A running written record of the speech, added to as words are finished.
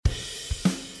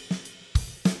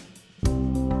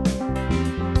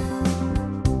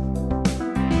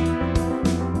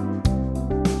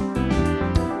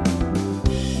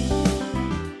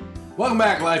Welcome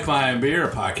back, Lifeline Beer,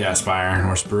 a podcast by Iron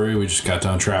Horse Brewery. We just got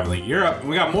done traveling Europe.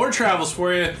 We got more travels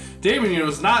for you. Damon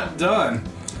was not done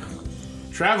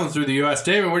traveling through the U.S.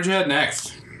 Damon, where'd you head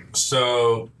next?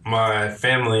 So, my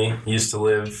family used to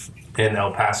live in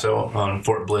El Paso on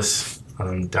Fort Bliss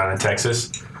down in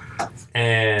Texas.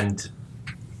 And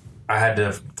I had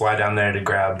to fly down there to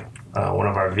grab one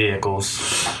of our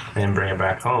vehicles and bring it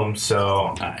back home.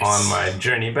 So, Nice. On my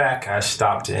journey back, I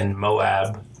stopped in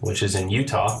Moab, which is in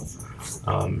Utah.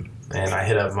 And I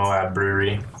hit up Moab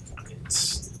Brewery.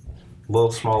 It's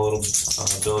a small little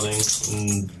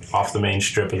building off the main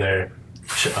strip of their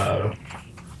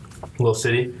little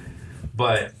city.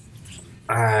 But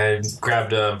I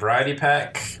grabbed a variety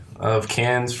pack of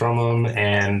cans from them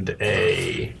and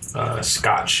a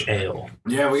Scotch ale.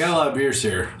 Yeah, we got a lot of beers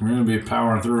here. We're going to be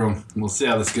powering through them. We'll see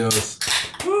how this goes.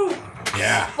 Woo!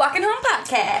 Yeah. Walking Home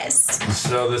Podcast.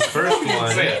 So this first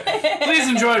one... Please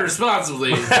enjoy it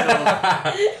responsibly. So,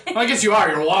 well, I guess you are.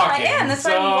 You're walking. I am. That's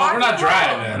why so I'm walking we're not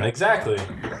driving. home. Exactly.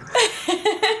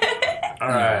 All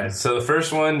right. So the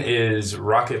first one is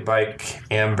Rocket Bike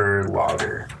Amber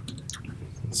Lager.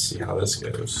 Let's see how this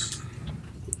goes.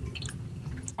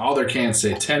 All their cans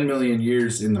say 10 million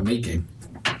years in the making.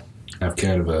 Have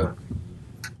kind of a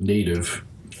native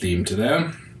theme to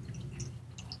them.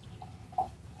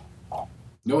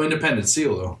 No independent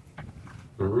seal, though.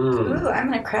 Ooh, I'm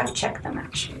going to craft check them,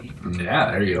 actually. Yeah,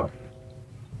 there you go.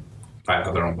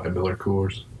 They're owned by Miller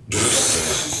Coors.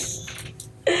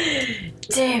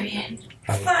 Darian.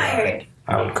 Fired.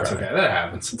 I would It's cry. okay, that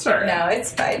happens. It's alright. No,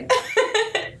 it's fine.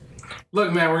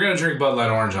 Look, man, we're going to drink Bud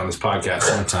Light Orange on this podcast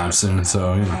sometime soon,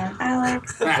 so, you know.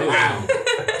 Alex.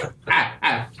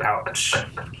 Ouch.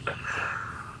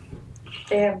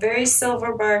 They have very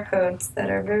silver barcodes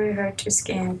that are very hard to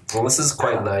scan. Well, this is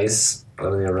quite nice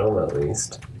on the aroma, at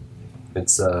least.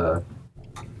 It's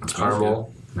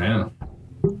caramel, Yeah.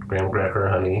 graham cracker,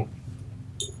 honey.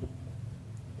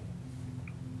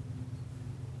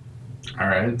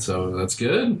 Alright, so that's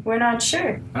good. We're not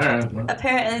sure. Alright. Well,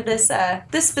 Apparently, this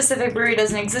specific brewery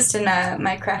doesn't exist in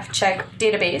my craft check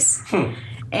database.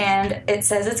 And it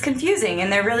says it's confusing,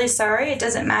 and they're really sorry. It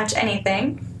doesn't match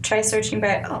anything. Try searching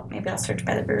by... Oh, maybe I'll search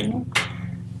by the brewery name.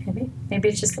 Maybe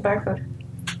it's just the barcode.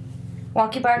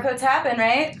 Wonky barcodes happen,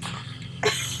 right?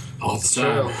 all the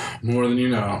time. More than you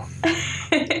know.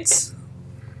 It's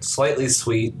slightly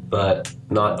sweet, but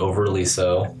not overly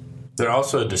so. They're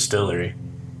also a distillery.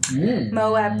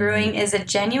 Moab Brewing is a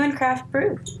genuine craft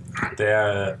brew. They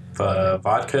have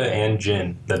vodka and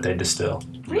gin that they distill.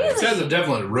 Really? These guys are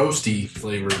definitely roasty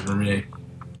flavored for me.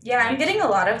 Yeah, I'm getting a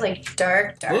lot of like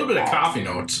dark. A little bit of coffee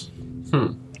notes.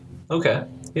 Okay.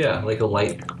 Yeah, like a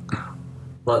light,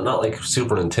 not like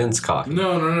super intense coffee.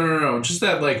 No. Just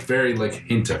that like very like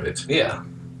hint of it. Yeah.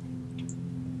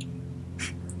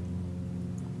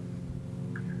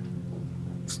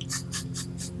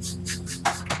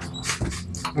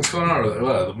 What's going on with it?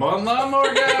 What, the mud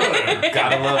lawnmower guy?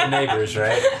 Gotta love neighbors,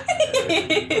 right?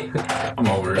 I'm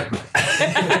over it.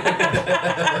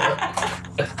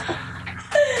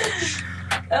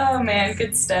 Oh man,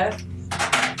 good stuff.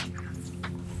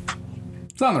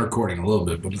 It's on the recording a little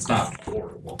bit, but it's not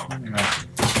horrible. You know.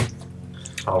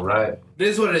 All right. It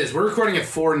is what it is. We're recording at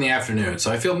 4 in the afternoon,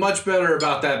 so I feel much better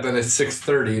about that than at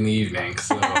 6:30 in the evening.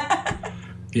 So,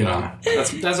 you know,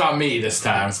 that's on me this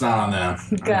time. It's not on them.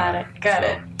 Got it.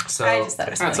 So, I just thought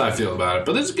it was That's funny. how I feel about it.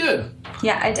 But it's good.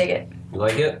 Yeah, I dig it. you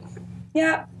like it?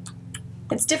 Yeah.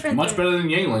 It's different. Much better than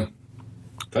Yingling.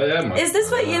 Tell you that much. Is this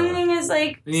what Yingling is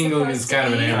like? Yingling is kind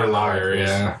of an amber lager,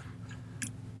 yeah.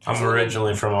 I'm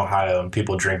originally from Ohio, and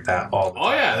people drink that all the time.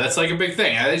 Oh yeah, that's like a big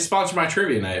thing. They sponsored my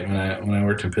trivia night when I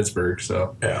worked in Pittsburgh,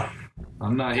 so Yeah.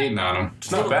 I'm not hating on them.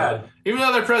 It's not bad. Even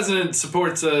though their president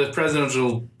supports a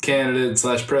presidential candidate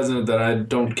 / president that I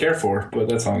don't care for, but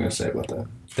that's all I'm gonna say about that.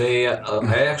 They,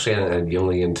 I actually hadn't had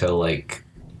Yingling until like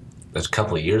a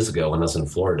couple of years ago when I was in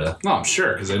Florida. No, I'm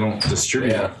sure because they don't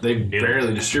distribute. Yeah. They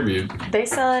barely distribute. They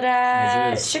sell it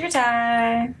at As is. Sugar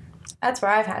Time. That's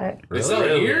where I've had it. They sell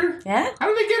it here. Yeah? How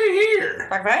do they get it here?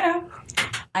 Fuck if I know.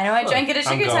 I know I drank it at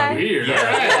I'm Sugar going Time. Here. Yeah. All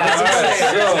right.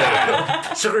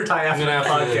 Let's Sugar tie after that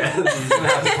podcast. I'm gonna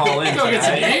have to call in. go get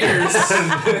some Yingers.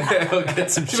 Go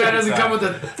get some Too bad it doesn't come with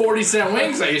the 40-cent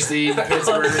wings I used to eat in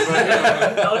Pittsburgh. But,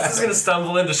 yeah. Alex is gonna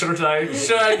stumble into sugar tie.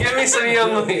 Give me some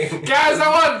Yingling. Guys, I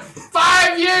want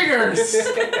 5 Jaegers!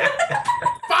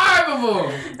 5 of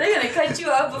them! They're going to cut you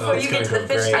off before it's you get to gonna the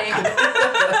go fish great. tank.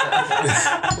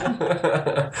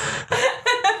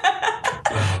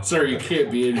 Sir, you can't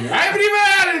be in here. I haven't even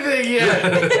had anything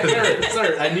yet!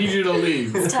 sir, I need you to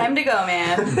leave. It's time to go,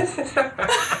 man.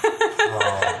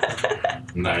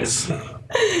 Nice.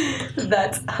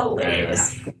 That's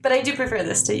hilarious. But I do prefer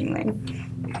this to Yingling.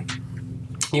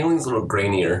 Yingling's a little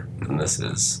grainier than this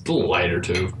is. It's a little lighter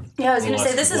too. Yeah, I was gonna Less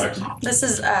say this complex.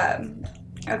 is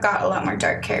got a lot more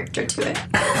dark character to it.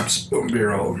 I'm spilling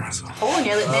beer all over myself. Hole in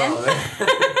your lip, man.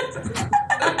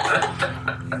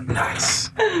 Nice.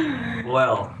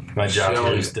 Well, My job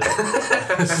Shall we- is done.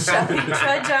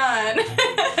 Trudge on.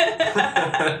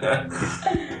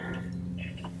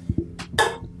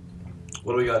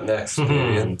 what do we got next?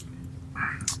 Mhm.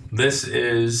 This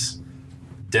is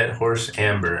Dead Horse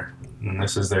Amber, and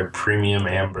this is their premium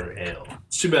amber ale.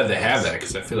 It's too bad they have that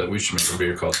because I feel like we should make a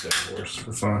beer called Dead Horse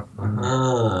for fun.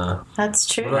 That's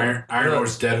true. Iron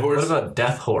Horse, Dead Horse. What about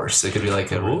Death Horse? It could be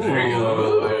like a. There you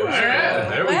go. Yeah,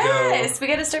 there we go. Yes, we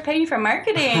gotta start paying for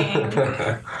marketing.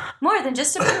 More than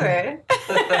just a brewer.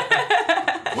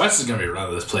 Wes is gonna be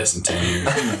running this place in 10 years.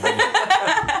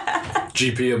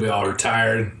 GP will be all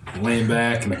retired, laying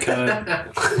back in the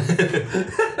cut.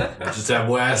 Just have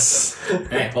Wes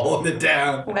holding it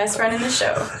down. Wes running the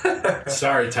show.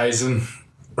 Sorry, Tyson.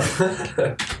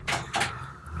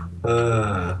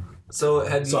 So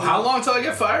had So you, how long till I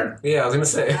get fired? Yeah, I was gonna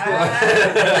say.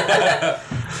 have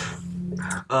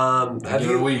Give it a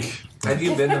you week. have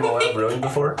you been to Moana Brewing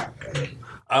before?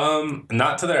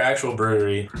 Not to their actual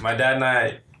brewery. My dad and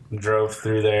I drove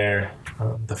through there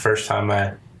the first time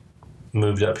I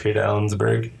moved up here to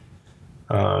Ellensburg.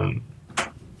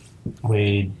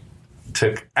 We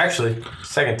took, actually,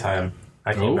 second time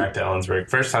I came back to Ellensburg.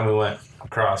 First time we went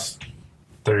across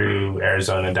through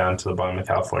Arizona down to the bottom of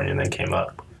California and then came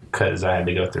up because I had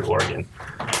to go through Oregon.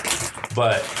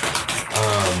 But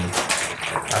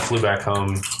I flew back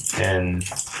home and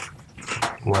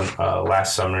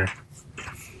last summer.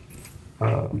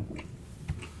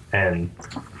 And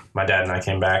my dad and I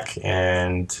came back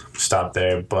and stopped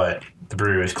there, but the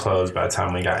brewery was closed by the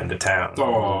time we got into town.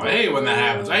 Oh, I hate when that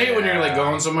happens. I hate when you're like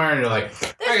going somewhere and you're like,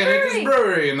 I gotta hit this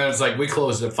brewery, and then it's like we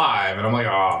closed at 5, and I'm like,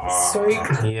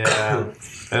 oh. Yeah,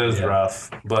 it was rough,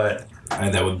 but I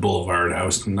had that with Boulevard. I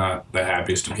was not the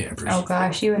happiest of campers. Oh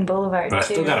gosh, you and Boulevard But I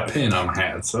too. still got a pin on my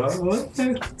hat, so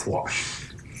it's wash.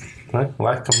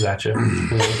 life comes at you.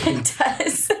 It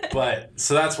does. But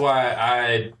so that's why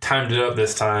I timed it up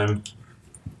this time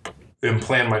and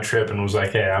planned my trip and was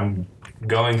like, hey, I'm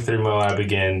going through Moab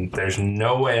again. There's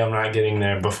no way I'm not getting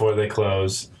there before they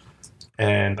close.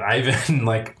 And I even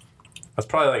I was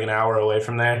probably like an hour away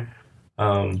from there.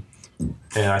 And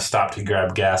I stopped to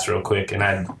grab gas real quick, and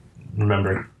I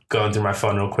remember going through my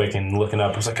phone real quick and looking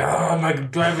up. I was like, oh,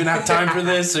 do I even have time for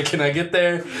this, or can I get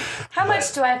there? How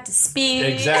much do I have to speed?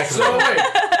 Exactly. So wait,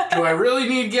 do I really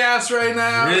need gas right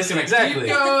now? Risk, Can I exactly.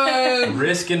 keep going?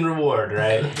 Risk and reward,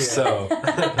 right? So,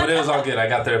 but it was all good. I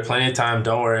got there plenty of time.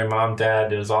 Don't worry, Mom,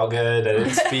 Dad. It was all good. I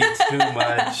didn't speed too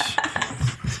much.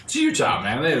 It's Utah,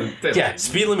 man. They Yeah,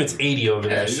 speed limit's 80 over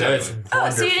there, so it's exactly. Oh,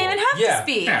 so you didn't even have Yeah. to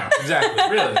speed. Yeah, exactly.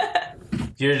 really.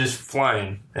 You're just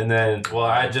flying, and then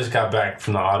I just got back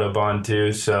from the Autobahn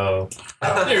too, so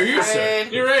There, you're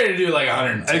set. You're ready to do like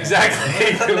 110.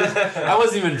 exactly. I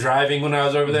wasn't even driving when I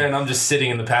was over there, and I'm just sitting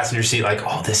in the passenger seat, like,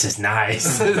 oh, this is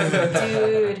nice.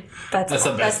 Dude, that's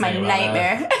the best my thing about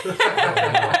nightmare.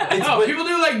 No, people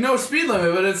do like no speed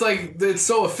limit, but it's like it's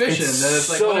so efficient that it's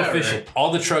like so whatever. efficient.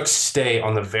 All the trucks stay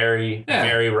on the very, Yeah.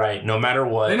 very right, no matter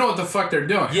what. They know what the fuck they're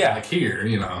doing. Yeah. like here,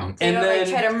 you know. They and don't then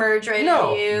try to merge right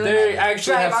no, into you. they and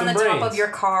actually drive have on some the top brains. of your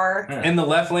car. And the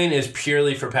left lane is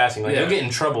purely for passing. Like, Yeah. you'll get in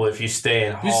trouble if you stay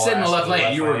and You haul sit in the ass left to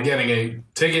lane, you were lane. getting a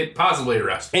ticket, possibly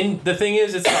arrested. And the thing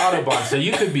is, it's the Autobahn, so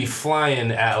you could be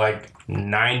flying at like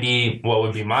 90, what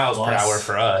would be miles per Plus. hour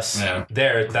for us. Yeah.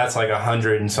 There, that's like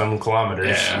 100 and some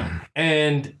kilometers. Yeah.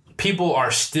 And people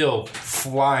are still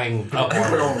flying People up.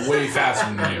 are going way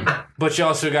faster than you. But you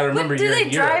also got to remember, Do you're they in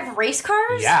Europe. drive race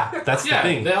cars? Yeah, that's Yeah, the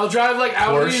thing. they'll drive like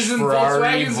Audis Porsche, and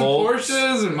Ferrari, Volkswagens Volts. and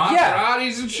Porsches and Yeah.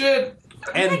 Maseratis and shit.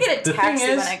 And I get a the taxi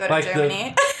thing is, when I go to like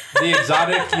Germany. the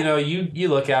exotic, you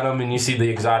look at them and you see the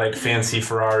exotic fancy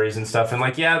Ferraris and stuff, and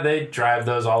like, yeah, they drive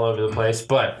those all over the place,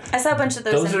 but I saw a bunch of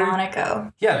those Those in are-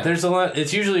 Monaco. yeah, there's a lot.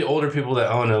 It's usually older people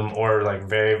that own them, or like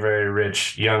very, very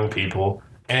rich young people.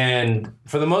 And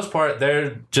for the most part,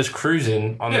 they're just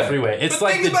cruising on the freeway. It's but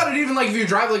like think about it, even like if you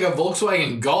drive like a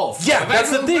Volkswagen Golf. Yeah,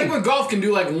 that's the thing. Volkswagen Golf can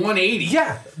do like 180.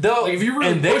 yeah, they'll Like, if you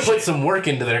really and they push put it. some work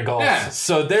into their golf, Yeah.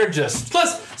 so they're just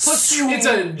Plus, it's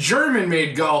a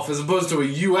German-made Golf as opposed to a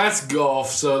U.S. Golf,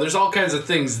 so there's all kinds of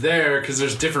things there because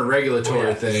there's different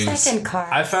regulatory things. Second car.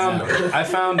 I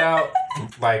found out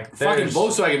like Fucking there's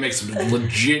Volkswagen makes some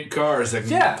legit cars that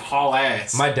can Yeah. haul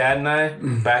ass. my dad and I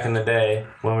back in the day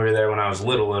when we were there when I was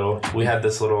little, we had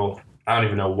this little I don't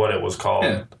even know what it was called,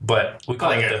 Yeah. but we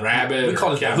called Like it a the rabbit. We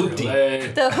called it the cabriolet.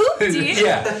 hoopty. The hoopty?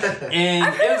 Yeah, and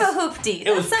I've heard of a hoopty.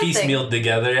 it was That's something. piecemealed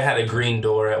together. It had a green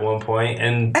door at one point,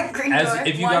 and A green as door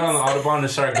if you got on the once. autobahn and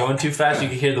started going too fast, you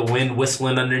could hear the wind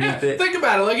whistling underneath it. Think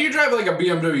about it. Like, you drive like a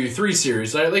BMW 3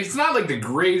 Series. Like, it's not like the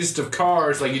greatest of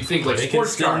cars. Like, you think like They can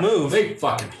sports still car. move. They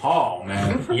fucking haul,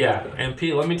 man. Yeah, and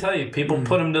Pete, let me tell you, people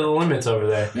put them to the limits over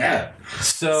there. Yeah.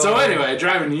 So Anyway,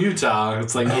 driving to Utah,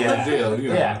 it's like no big deal. You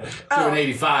know, Yeah. to an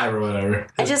 85 or whatever.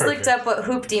 I just perfect. looked up what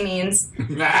hoopty means.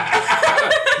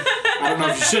 I don't know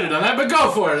if you should have done that, but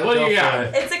go for it. What do Go you for got?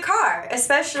 it. It's a car,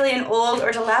 especially an old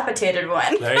or dilapidated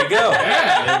one. There you go.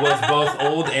 Yeah. It was both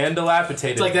old and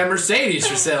dilapidated. It's like that Mercedes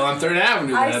for sale on 3rd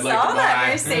Avenue. I that saw I'd like to that buy.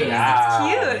 Mercedes. Yeah. It's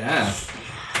cute.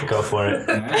 Yeah. Go for it.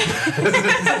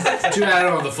 Too bad I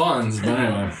don't have the funds, but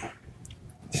anyway.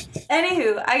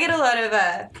 Anywho, I get a lot of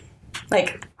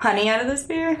like honey out of this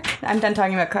beer. I'm done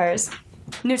talking about cars.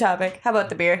 New topic. How about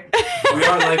the beer? We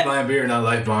are like buying beer, not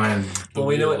like buying. Well,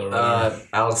 we know wheel or what whatever.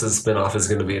 Alex's spinoff is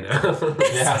going to be now.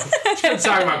 Yeah. I'm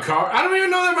talking about cars. I don't even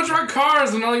know that much about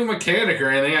cars. I'm not even a mechanic or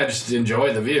anything. I just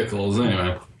enjoy the vehicles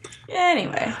anyway.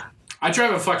 Anyway. I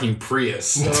drive a fucking Prius,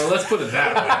 so let's put it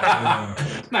that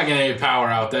way. Not getting any power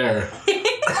out there.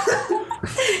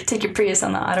 Take your Prius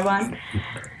on the Autobahn.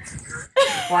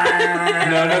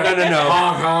 No.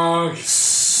 Honk honk.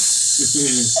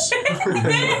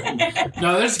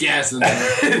 No, there's gas in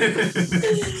there.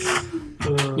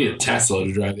 You need a Tesla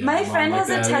to drive the My Autobahn friend like has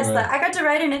a that Tesla. anyway. I got to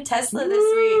ride in a Tesla this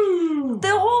week.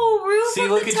 The whole roof See, of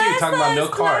look the at you talking about no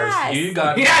Tesla is cars. glass. You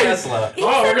got a Yeah. Tesla. He Oh,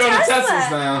 has we're a going to Tesla.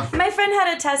 Teslas now. My friend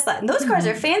had a Tesla, and those cars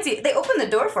are fancy. They open the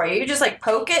door for you. You just like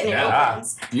poke it and Yeah. it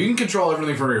opens. You can control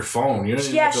everything from your phone. You don't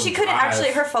even Yeah, have to she couldn't drive.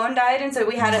 actually. Her phone died, and so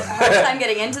we had a hard time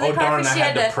getting into the Oh car darn! I because she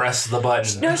had had to press the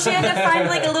button. No, she had to find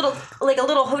like a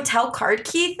little hotel card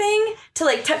key thing to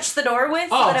like touch the door with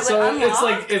so Oh, that it would so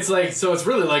unlock. it's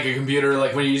really like a computer,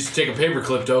 like when you used to take a paper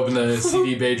clip to open the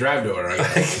CD bay drive door. I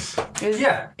guess.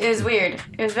 It was weird.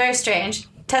 It was very strange.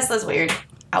 Tesla's weird.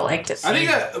 I liked it. I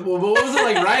think well, what was it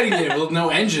like riding it with no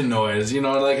engine noise? You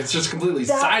know, like it's just completely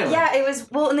silent. Yeah, it was.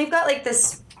 Well, and they've got like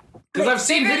this. Because I've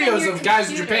seen bigger than videos your of guys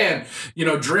in computer. Japan, you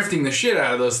know, drifting the shit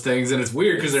out of those things, and it's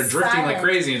weird because they're drifting like Silent.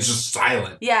 crazy. And it's just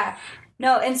silent. Yeah.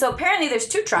 No, and so apparently there's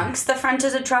two trunks. The front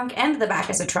is a trunk and the back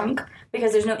is a trunk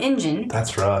because there's no engine.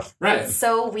 That's rough. Right. It's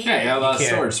so weird. Yeah, you got a lot of You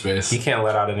can't- storage space. You can't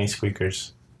let out any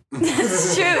squeakers.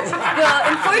 It's true. Well,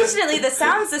 unfortunately, the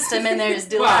sound system in there is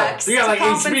deluxe. you got like to 8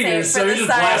 compensate speakers, for so the you just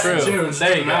silence. blast the True. tunes.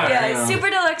 There you go. Yeah, you know. super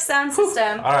deluxe sound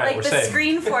system. All right, like we're the safe.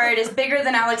 screen for it is bigger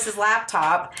than Alex's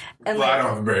laptop, and Well, I like,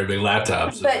 don't have a very big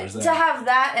laptop, so but there's to that. have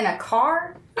that in a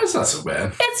car, That's not so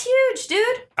bad. it's huge,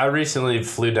 dude. I recently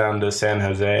flew down to San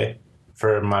Jose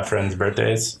for my friend's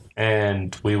birthdays,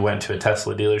 and we went to a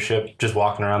Tesla dealership, just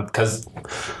walking around because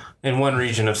in one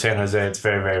region of San Jose, it's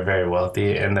very, very, very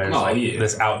wealthy, and there's Oh, like yeah.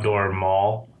 this outdoor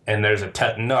mall, and there's a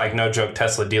no joke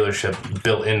Tesla dealership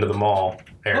built into the mall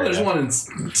area. Oh, there's one in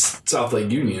South Lake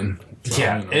Union. So,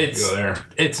 Yeah, you know, you it's go there.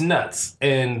 it's nuts,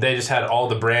 and they just had all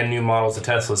the brand new models of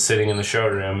Tesla sitting in the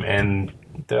showroom, and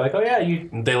they're like, oh yeah,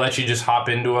 they let you just hop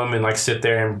into them and like sit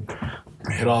there and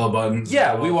Hit all the buttons.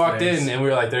 yeah. all We the walked things. in and we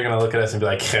were like, they're gonna look at us and be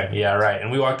like, yeah, right. And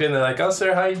we walked in, they're like, oh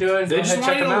sir, how you doing? They Go just ahead,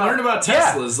 want you to them out. learn about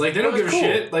Yeah. Teslas. Like, they It don't was give a cool.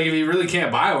 shit. Like, if you really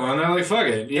can't buy one, they're like, fuck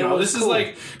it. You It know, was this cool. is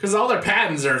like, because all their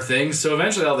patents are things, so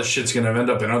eventually all this shit's going to end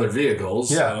up in other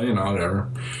vehicles. Yeah. So, you know, whatever.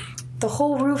 The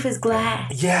whole roof is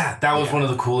glass. Yeah, that was one of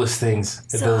the coolest things.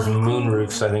 So Those moon cool.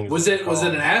 roofs, I think. Was it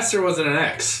an S or was it an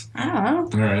X? I don't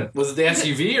know. All right. Was it the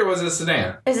SUV or was it a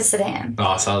sedan? It's a sedan. Oh,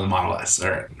 I saw the Model S. All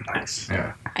right. Nice.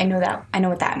 Yeah. I know that. I know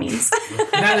what that means.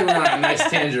 Now that we're on a nice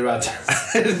tangent about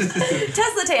Tesla.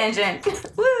 Tesla tangent.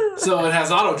 Woo. So it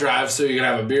has auto drive, so you can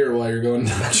have a beer while you're going.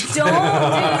 Don't do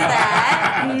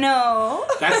that. No.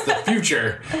 That's the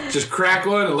future. Just crack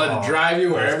one and let it drive you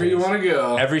wherever you want to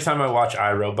go. Every time I watch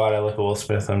iRobot, I look at Will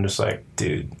Smith, I'm just like,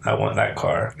 dude, I want that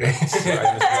car. It's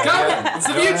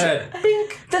the Go future. ahead.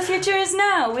 The future is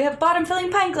now. We have bottom-filling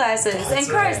pint glasses and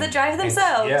cars right. that drive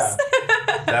themselves. Yeah.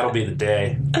 That'll be the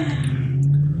day.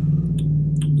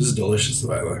 This is delicious,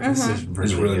 by the way. This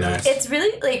is really nice. It's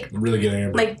really like really good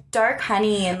amber. dark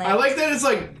honey and I like that it's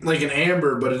like an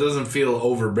amber, but it doesn't feel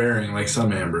overbearing like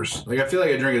some ambers. Like I feel like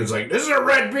I drink it, it's like, this is a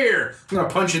red beer. I'm gonna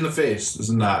punch you in the face. This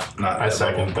is not I that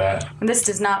second level. that. this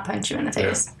does not punch you in the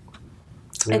face.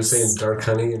 You were It's- saying dark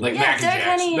honey? Like Yeah, Mac and dark Jacks.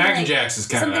 honey and, Mac and like, Jacks is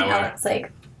kind of Something that way. else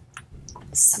like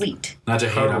sweet. Not to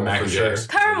hate on Caramel, Mac for and sure. Jacks.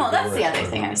 Caramel, that's the other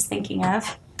thing I was thinking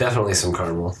of. Definitely some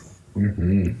caramel.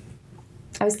 Mm-hmm.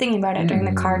 I was thinking about it during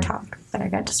the car talk, but I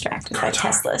got distracted by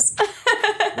talk. Teslas.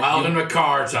 Melvin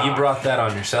McCarr talk. You brought that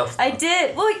on yourself. I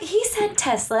did. Well, he said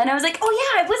Tesla, and I was like, oh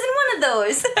yeah, I was in one of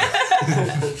those.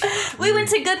 We went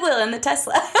to Goodwill in the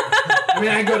Tesla. I mean,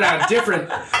 I go down different.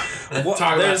 Talk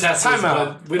about There's Teslas,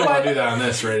 timeout. but we don't want to do that on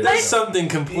this radio. There's something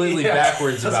completely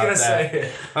backwards about that. Say.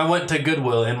 I went to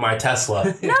Goodwill in my Tesla.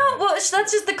 No, well,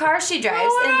 that's just the car she drives.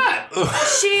 Why And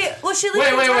she lives Wait, in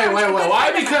town. wait. She's a good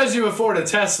Why? friend of Because you afford a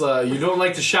Tesla, you don't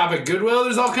like to shop at Goodwill?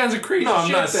 There's all kinds of crazy No, I'm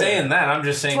shit not there. saying that. I'm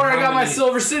just saying. That's where I got my many-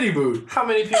 Silver City boot. How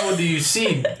many people do you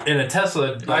see in a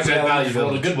Tesla? Actually, I value go to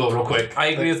Village. Goodwill real quick. I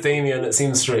agree with Damien. It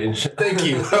seems strange. Thank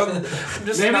you. I'm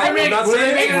just Maybe not, they I'm make not were they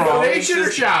saying making it's a wrong. donation or It's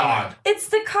just shout? It's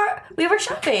the car. We were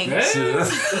shopping. Hey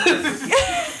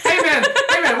man,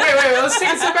 wait, let's take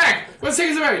a step back.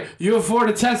 You afford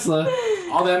a Tesla,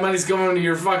 all that money's going to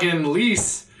your fucking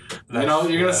lease. You know,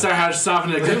 you're gonna start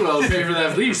stopping at Goodwill to pay for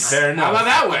that lease. Fair enough. How about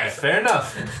that way? Fair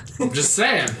enough. I'm just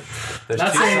saying. There's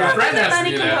Not two saying your sides. friend has to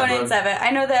Funny do that. components but of it.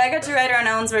 I know that I got to ride around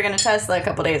Ellensburg in a Tesla a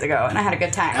couple days ago, and I had a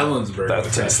good time. Ellensburg That's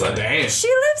with a Tesla. Damn. She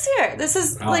lives here. This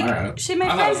is Oh, like alright. she my I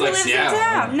thought friend it was who like lives Seattle. in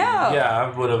town. No. Yeah, I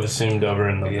would have assumed over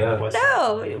in the west.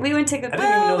 No, we went to even know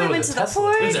Goodwill. We there went was to a the Tesla.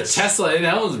 port. There's a Tesla in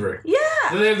Ellensburg. Do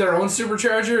Yeah. they have their own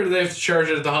supercharger, or do they have to charge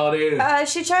it at the Holiday Inn?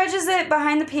 She charges it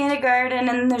behind the Peanut Garden,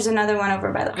 and there's another one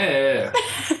over by the. Yeah.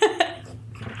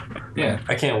 Yeah.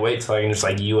 I can't wait till I can just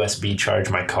like USB charge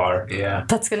my car. Yeah.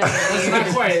 That's gonna be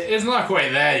It's weird. not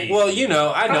quite that easy. Well, you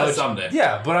know, I know Probably it's someday.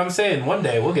 Yeah, but I'm saying one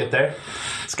day we'll get there.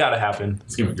 It's got to happen.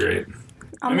 It's gonna be great.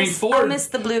 I'll mean, miss, Ford- I'll miss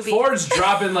the blue beat. Ford's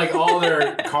dropping like all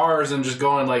their cars and just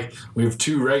going like we have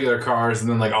 2 regular cars and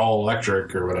then like all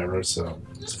electric or whatever. So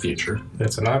it's the future.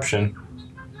 It's an option.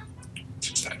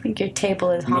 I think your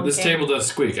table is But honking. this table does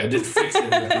squeak. I did fix it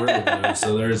with Gorilla Glue,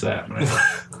 so there's that.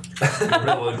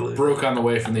 Real ugly. Broke on the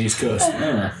way from the East Coast.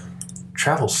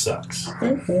 Travel sucks.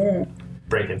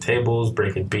 Breaking tables,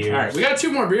 breaking beers. All right, we got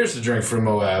 2 more beers to drink from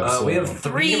Moab. So. We have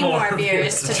 3 more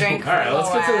beers to drink. All right, let's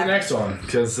get to the Moab. next one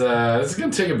because this is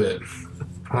gonna take a bit.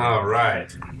 All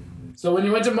right. So when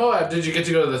you went to Moab, did you get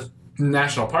to go to the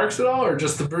national parks at all, or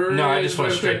just the brewery? No, I just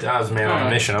went straight to. I was a man on a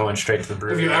mission. I went straight to the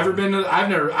brewery. Have you ever been to? I've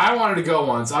never. I wanted to go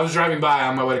once. I was driving by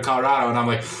on my way to Colorado, and I'm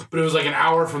like, but it was like an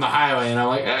hour from the highway, and I'm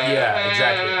like, Yeah,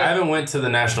 exactly. I haven't went to the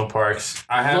national parks.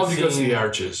 I have love to go see seen the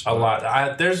arches. a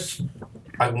lot. There's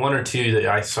like 1 or 2 that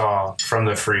I saw from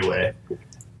the freeway,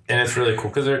 and it's really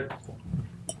cool because they're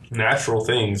natural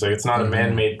things. Like it's not a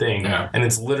man-made thing, Yeah. and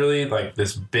it's literally like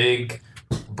this big,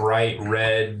 bright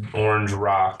red orange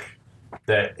rock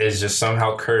that is just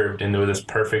somehow curved into this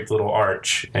perfect little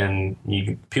arch, and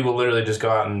people literally just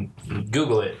go out and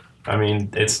Google it. I mean,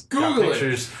 it's got Google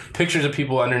it. pictures of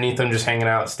people underneath them just hanging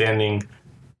out, standing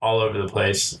all over the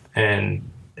place, and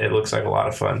it looks like a lot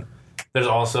of fun. There's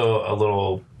also a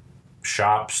little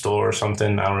shop, store, or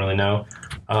something, I don't really know,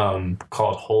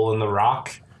 called Hole in the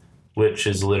Rock, which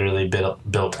is literally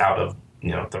built out of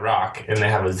the rock, and they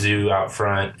have a zoo out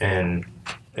front, and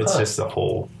it's just the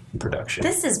whole production.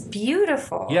 This is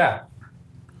beautiful. Yeah.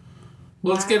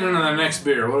 Let's get into the next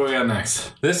beer. What do we got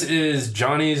next? This is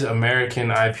Johnny's American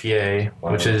IPA,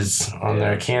 which is on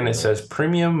their can. It says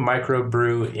Premium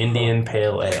Microbrew Indian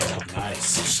Pale Ale. Nice.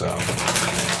 So,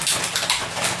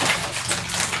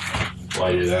 While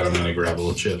I do that, I'm gonna grab a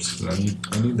little chips. 'Cause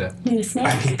I need that. Need a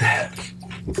snack? I need that.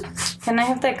 Can I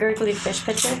have that gurgly fish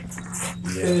picture?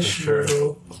 Yeah, sure.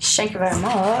 Thank you very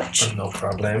much. No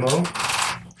problemo.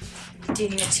 Do you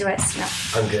need it to us?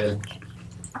 No. I'm good.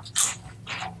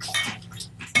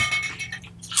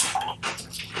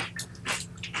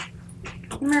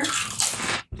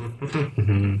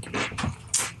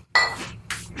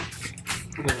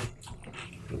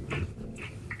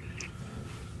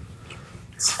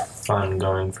 It's fun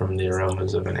going from the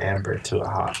aromas of an amber to a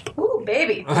hop. Ooh,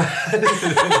 baby.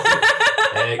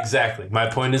 Exactly. My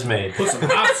point is made. Put some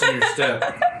hops in your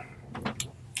step.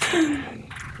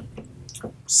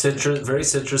 Citrus, very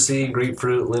citrusy,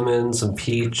 grapefruit, lemon, some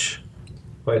peach.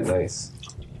 Quite nice.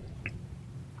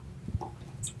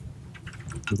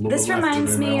 This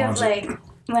reminds me of like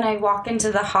when I walk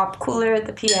into the hop cooler at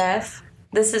the PF.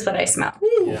 This is what I smell.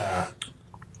 Yeah.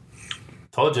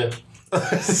 Told you.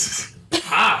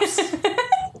 Hops.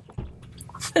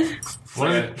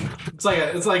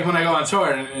 It's like when I go on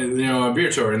tour and a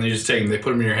beer tour and they just they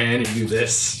put them in your hand and you do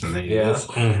this and then you do this.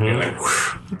 Mm-hmm. You're like,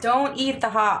 whoosh. Don't eat the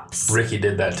hops. Ricky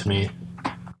did that to me,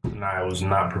 and I was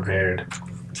not prepared.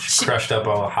 She crushed up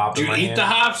all the hops. Do in you my eat hand. the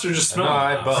hops or just smell? No, the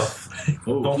I hops? both.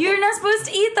 Ooh. You're not supposed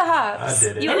to eat the hops. I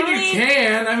did it. You I mean, only you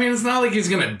can. I mean, it's not like he's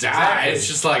gonna die. Exactly. It's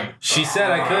just like She said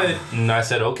I could, and I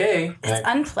said okay. It's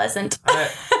unpleasant.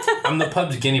 I'm the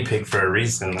pub's guinea pig for a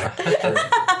reason. Like,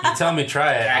 you tell me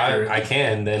try it, I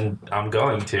can, then I'm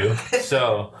going to.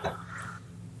 So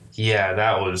Yeah,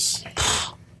 that was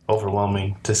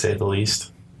overwhelming to say the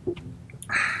least.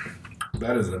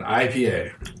 That is an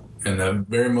IPA in the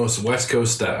very most West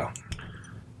Coast style.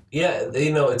 Yeah,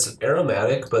 it's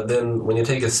aromatic, but then when you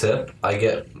take a sip, I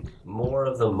get more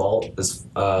of the malt as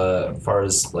far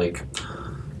as like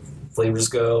flavors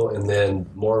go, and then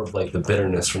more of like the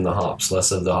bitterness from the hops,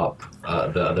 less of the hop,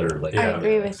 the other like. I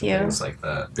agree with you. Things like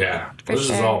that. Yeah, For this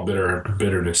is sure. all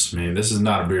bitterness to me. This is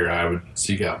not a beer I would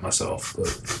seek out myself. But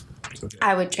it's okay.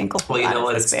 I would drink a whole Well, you lot know of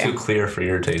what? this It's beer. too clear for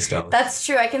your taste, Alex. That's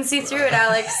true. I can see through it,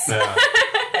 Alex. Yeah.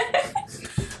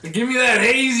 Give me that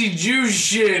hazy juice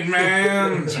shit,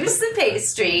 man. Juice and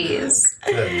pastries.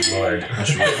 Good Lord. I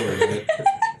should record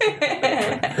it.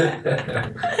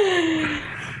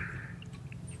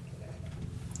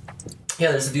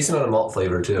 Yeah, there's a decent amount of malt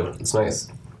flavor too. It's nice.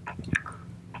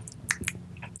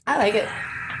 I like it.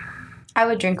 I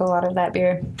would drink a lot of that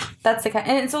beer. That's the kind,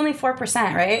 and it's only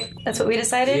 4%, right? That's what we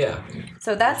decided. Yeah.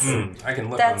 So that's I can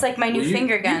look. that's like my new Well,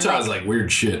 finger gun. Utah's like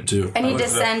weird shit too. I need to looked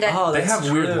it up. send it. Oh, They that's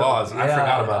have weird true. laws. I Yeah,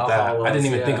 forgot about that. alcohol I didn't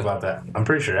even laws, think yeah. about that. I'm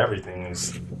pretty sure everything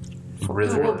is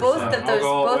really. Well, both of those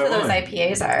Alcohol both of those by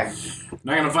IPAs are.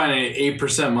 Not gonna find any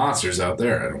 8% monsters out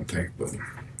there, I don't think, but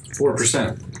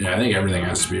 4%. Yeah, I think everything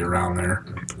has to be around there.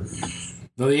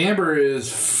 Though the amber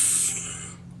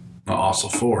is also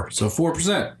 4, so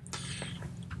 4%.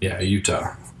 Yeah,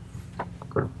 Utah,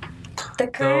 The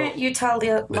current Utah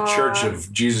the law Church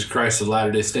of Jesus Christ of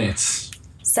Latter-day Saints.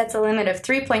 sets a limit of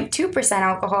 3.2%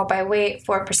 alcohol by weight,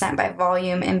 4% by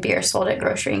volume, and beer sold at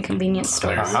grocery and convenience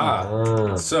stores.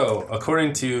 Aha. So,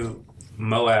 according to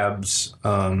Moab's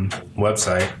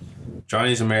website,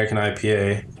 Johnny's American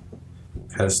IPA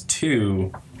has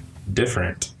 2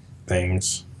 different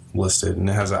things listed, and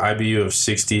it has an IBU of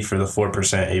 60 for the 4%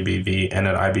 ABV and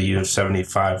an IBU of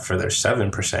 75 for their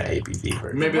 7% ABV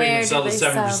version. Maybe Where they can do sell the they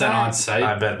 7% sell that? on I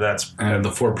site, bet that's. and the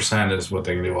 4% is what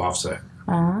they can do offset.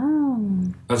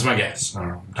 Oh. That's my guess. I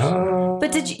don't know.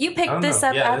 But did you I picked don't this know.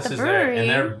 up Yeah, at this the is there, brewery? and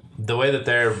they're the way that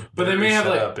they're But they may have,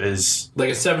 set like- up is Like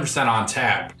a 7% on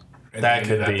tap. and That they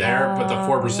can do could be. there, but the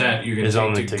 4% you can is take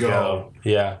only to go.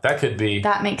 Yeah, that could be.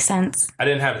 That makes sense. I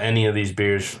didn't have any of these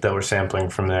beers that were sampling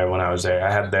from there when I was there.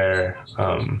 I had their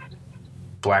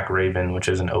Black Raven, which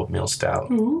is an oatmeal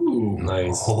stout. Ooh.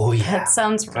 Nice. Oh yeah, That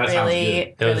sounds That sounds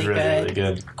really, it was really really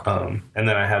good. good. And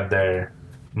then I had their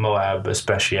Moab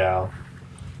Especial,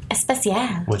 Especial.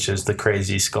 which is the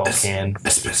crazy skull can.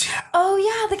 Especial. Oh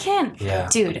yeah, the can. Yeah.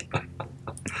 Dude,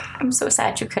 I'm so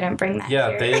sad you couldn't bring that. Yeah,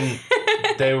 here. they didn't.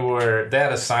 They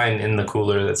had a sign in the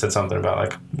cooler that said something about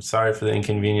like, sorry for the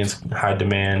inconvenience, high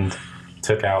demand,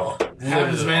 took out.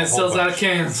 Happens, man. a whole Sells out bunch. of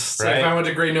cans. It's like Right? if I went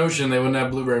to Great Ocean, they wouldn't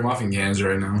have blueberry muffin cans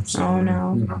right now. So, Oh,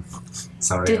 no. You know,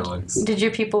 Sorry, Did, Alex. did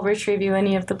your people retrieve you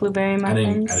any of the blueberry I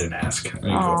muffins? didn't ask. I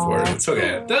didn't go for it. Aw. It's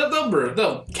okay.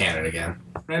 They'll can it again.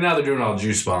 Right now they're doing all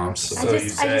juice bombs. So So I you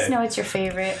just say. know it's your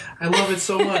favorite. I love it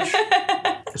so much.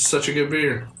 It's such a good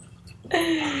beer.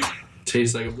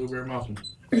 Tastes like a blueberry muffin.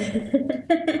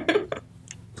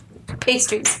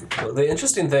 Pastries. Well, the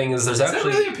interesting thing is there's Is that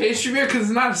actually. really a pastry beer? Because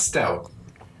it's not a stout.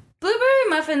 Blueberry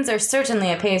muffins are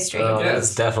certainly a pastry. Oh, Yes.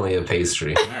 that's definitely a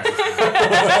pastry.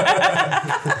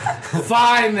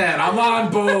 Fine then, I'm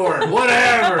on board.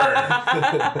 Whatever.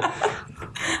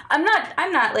 I'm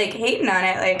not like hating on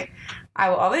it. Like, I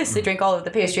will obviously drink all of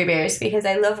the pastry beers because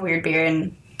I love weird beer,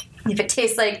 and if it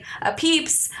tastes like a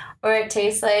Peeps or it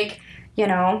tastes like, you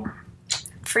know,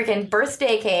 freaking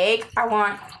birthday cake, I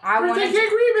want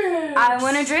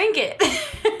to drink it.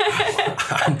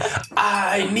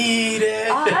 I need it.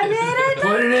 I need it.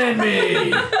 Put it in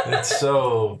me. It's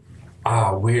so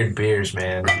weird beers,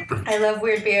 man. I love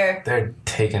weird beer. They're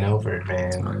taking over,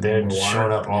 man. They're Water.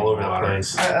 showing up all over the Water.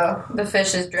 place. Uh oh, the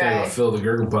fish is I'll dry. fill the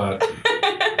gurgle pot.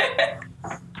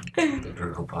 The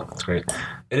Gurgle Pot, that's great.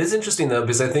 It is interesting though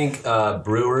because I think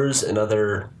brewers and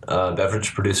other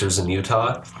beverage producers in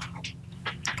Utah,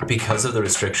 because of the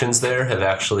restrictions there, have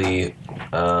actually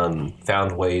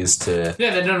found ways to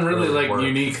Yeah, they've done really like work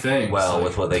unique things. well like,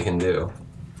 with what they can do.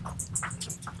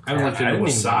 I haven't looked I into didn't even-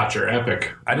 Wasatch or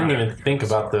Epic. I didn't even think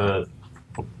about those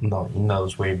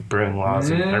weird brewing laws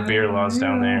or beer laws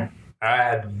down there. I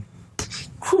had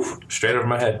straight over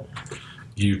my head.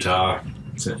 Utah.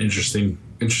 It's an interesting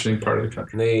part of the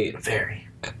country. They Very.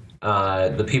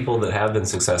 the people that have been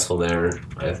successful there,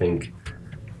 I think,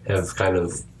 have kind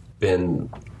of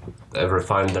have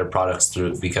refined their products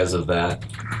through because of that.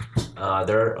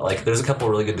 There's a couple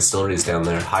really good distilleries down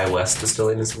there. High West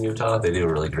Distilling is in Utah. They do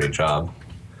a really great job.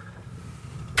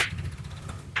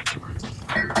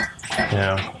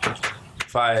 Yeah.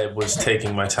 If I was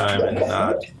taking my time and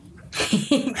not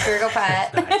Gurgle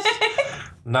pot.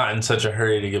 not in such a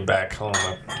hurry to get back home.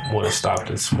 I would have stopped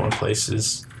at some more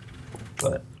places.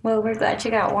 But, Well, we're glad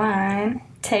you got one.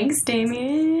 Thanks,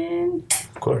 Damien.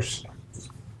 of course.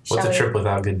 What's Shall a we- trip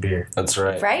without good beer? That's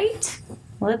right. Right?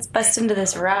 Well, let's bust into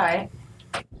this rye.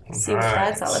 See what Right.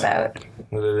 that's all about.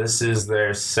 This is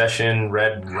their Session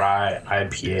Red Rye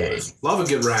IPA. Love a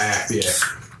good rye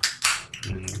IPA.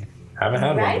 Haven't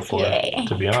had Rye one before, IPA.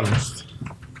 to be honest.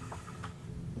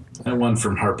 That one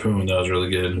from Harpoon that was really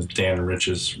good. It was Dan and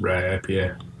Rich's rye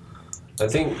IPA. I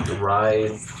think rye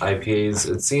IPAs,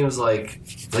 it seems like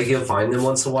you'll find them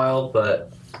once in a while,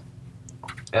 but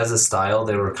as a style,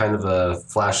 they were kind of a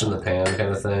flash in the pan kind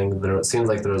of thing. It seems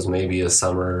like there was maybe a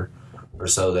summer or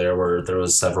so there where there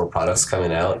was several products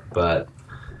coming out, but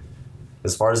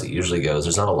as far as it usually goes,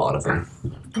 there's not a lot of them.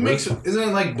 Isn't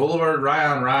it like Boulevard Rye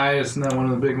on Rye? Isn't that one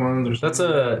of the big ones? Or That's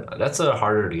something? a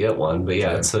harder to get one, but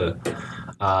yeah, it's a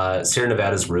Sierra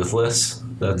Nevada's Ruthless.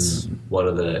 That's one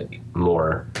of the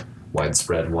more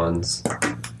widespread ones.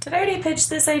 Did I already pitch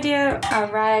this idea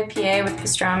of rye IPA with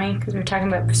pastrami? Because we were talking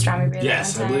about pastrami beer.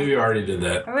 Yes, that I one believe time. you already did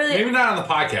that. I really- Maybe not on the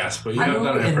podcast, but you have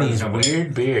done it in And front of these the company.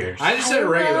 weird beers. I just said I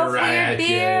regular love rye weird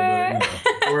IPA,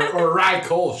 but, you know, or rye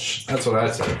Kolsch. That's what I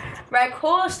said. Rye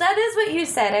Kolsch, that is what you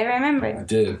said. I I remember.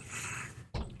 did.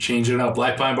 Changing it up.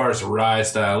 Light Pine Bars, rye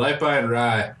style. Light Pine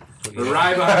Rye. The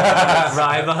rye behind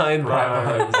Rye behind Right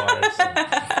rye. behind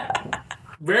bars.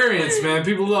 variants, man.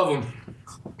 People love them.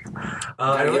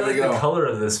 I Gotta really give it like a the go. color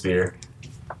of this beer.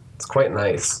 It's quite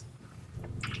nice.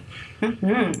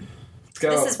 It's got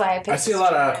This is why I picked I see a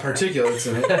lot of particulates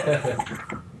in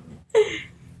it.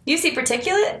 You see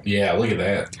particulate? Yeah, look at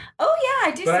that. Oh,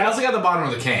 yeah, I do But see. I also got the bottom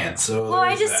of the can, so. Well, I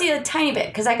there's just that. see a tiny bit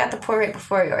because I got the pour right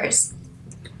before yours.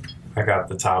 I got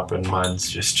the top and mine's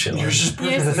just chilling. Yours is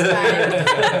Yours is fine.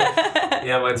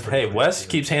 Yeah, mine's Hey, Wes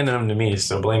keeps handing them to me,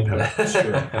 so blame him.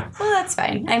 Well, that's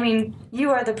fine. I mean,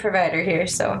 you are the provider here,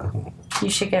 so you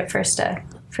should get first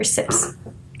sips.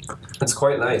 It's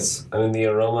quite nice. I mean, the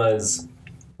aroma is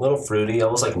a little fruity,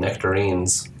 almost like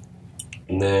nectarines,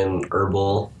 and then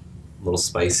herbal, a little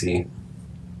spicy.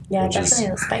 Yeah, Which is- definitely a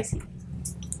little spicy.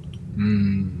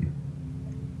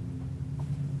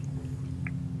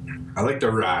 I like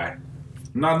the rye.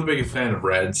 I'm not the biggest fan of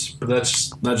reds, but that's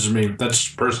just me. That's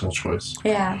just personal choice.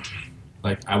 Yeah.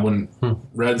 Like, I wouldn't.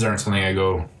 Reds aren't something I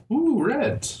go, ooh,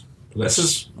 reds. That's This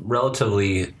is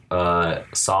relatively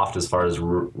soft as far as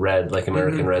red, like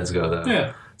American Reds go, though.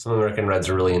 yeah. Some American Reds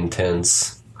are really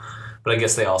intense. But I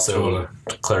guess they also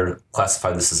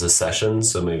classify this as a session,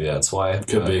 so maybe that's why.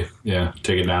 Could be. Yeah.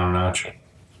 Take it down a notch.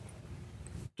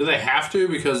 Do they have to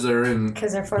because they're in.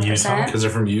 Because they're 4%. Utah? Because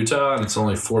they're from Utah and it's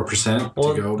only 4%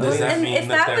 Well, to go? does that And mean if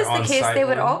that that was they're the case, on-site they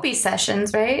would one? all be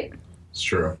sessions, right? It's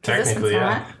true. 'Cause this Technically, one's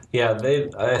yeah. not. Yeah,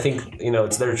 I think,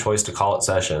 it's their choice to call it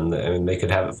session. I mean, they could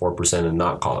have it 4% and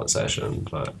not call it session,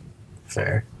 but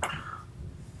Fair.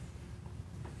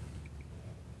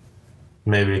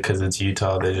 Maybe because it's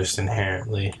Utah, they just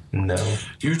inherently know.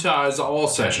 Utah is all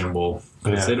sessionable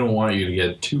because Yeah. they don't want you to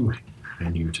get too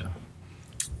in Utah.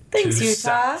 Thanks, Too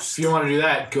Utah. If you want to do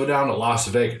that, go down to Las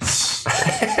Vegas.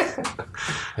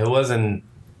 It was an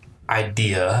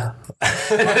idea.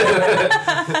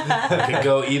 It could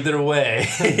go either way.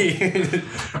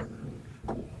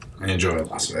 I enjoy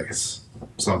Las Vegas.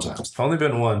 Sometimes. I've only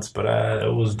been once, but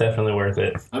it was definitely worth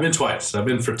it. I've been twice. I've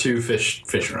been for 2 fish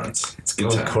runs. It's a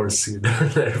good time. of course you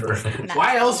never.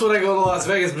 Why else would I go to Las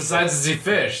Vegas besides to see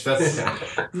fish? That's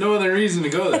no other reason to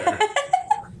go there.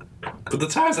 But the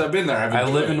times I've been there, I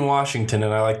live in Washington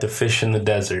and I like to fish in the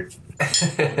desert.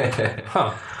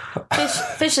 Huh.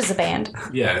 Fish is a band.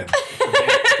 Yeah.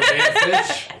 The band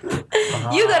Fish.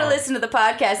 You gotta listen to the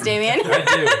podcast, Damien.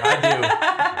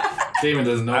 I Damon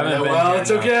doesn't know I haven't that been well. here It's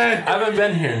enough. okay. I haven't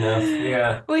been here enough.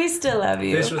 Yeah. We still love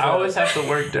you. Fish was I always have to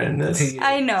work during this.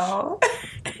 I know.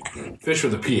 Fish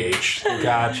with a PH.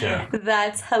 Gotcha.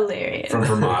 That's hilarious. From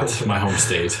Vermont, my home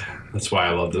state. That's why I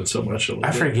love them so much.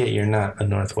 I forget you're not a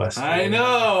Northwest. I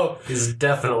know. He's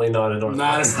definitely not a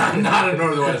Northwest. Not a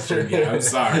Northwestern. Yeah, I'm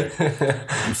sorry.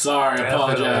 I'm sorry. I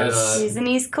apologize. He's an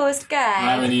East Coast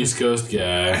guy. I'm an East Coast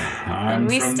guy. I'm and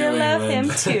we from still New love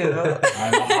England. him too.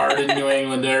 I'm a hardened New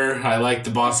Englander. I like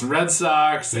the Boston Red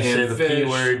Sox You say and the fish P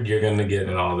word, you're gonna get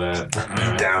and all that.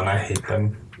 down. I hate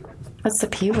them. What's the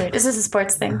P word? Is this a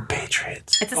sports thing?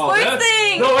 Patriots. It's a Oh, sports that's-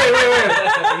 thing! No, wait. You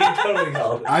totally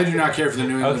called it. I do not care for the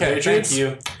New England Okay, Patriots. thank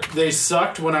you. They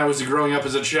sucked when I was growing up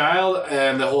as a child,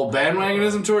 and the whole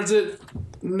bandwagonism towards it,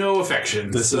 no affection.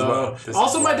 This is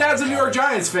also, my dad's a New York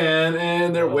Giants fan,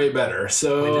 and they're way better. We did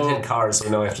So hit cars, so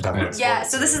we know we have to talk about Yeah,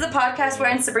 sports. so this is the podcast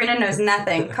wherein Sabrina knows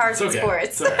nothing. Cars it's and okay.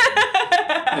 sports. It's all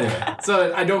right. Anyway,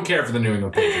 so I don't care for the New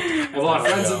England Patriots. I have a lot of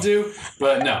friends that do,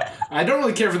 but no. I don't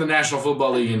really care for the National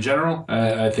Football League in general.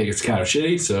 I think it's kind of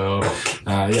shitty, so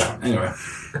yeah. Anyway,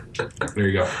 there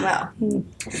you go. Well,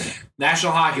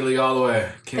 National Hockey League all the way.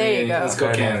 There you go. Let's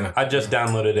go Canada. I just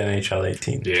downloaded NHL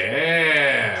 18.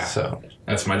 Yeah. So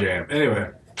That's my jam.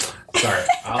 Anyway. Sorry.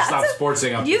 I'll stop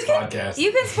sportsing up this podcast.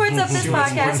 You can sports up this You want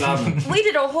sports podcast. up? We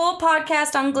did a whole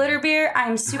podcast on glitter beer.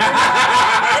 I'm super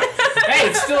excited. Hey,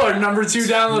 it's still our number 2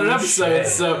 downloaded episode,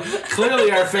 so clearly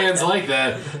our fans like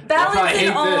that. They'll probably Balance in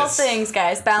hate all this. things,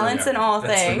 guys. Balance in all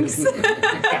things.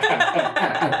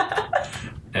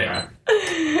 Anyway.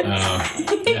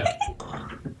 Yeah.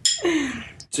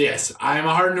 So yes, I'm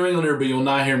a hard New Englander, but you'll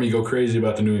not hear me go crazy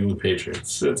about the New England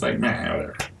Patriots. So it's like, man,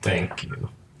 whatever. thank you.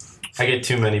 I get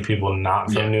too many people not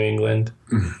from Yeah. New England.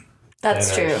 That's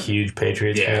that are true. Huge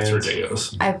Patriots Yeah, fans. it's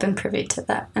ridiculous. I've been privy to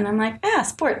that. And I'm like,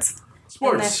 sports.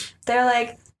 Sports. And they're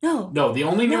like, no. No, the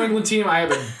only New England team I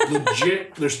have a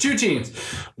legit. There's 2 teams.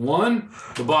 One,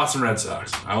 the Boston Red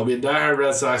Sox. I will be a diehard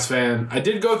Red Sox fan. I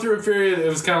did go through a period. It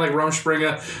was kind of like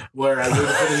Rumspringa, where I rooted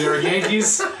for the New York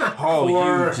Yankees Oh,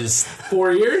 for you just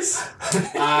 4 years.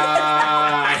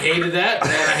 I hated that,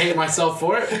 and I hate myself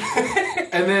for it.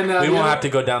 And then we won't have to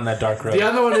go down that dark road. The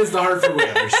other one is the Hartford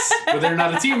Whalers, but they're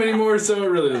not a team anymore, so it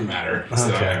really doesn't matter.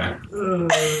 So, Okay.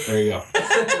 there you go.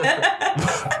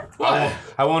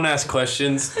 I won't ask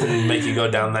questions and make you go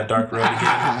down that dark road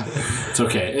again. It's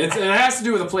okay. It has to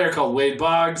do with a player called Wade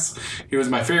Boggs. He was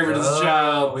my favorite as a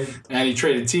child, and he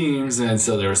traded teams, and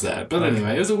so there was that. But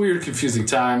anyway, it was a weird, confusing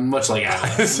time, much like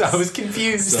adolescence. I was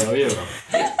confused. So, you know.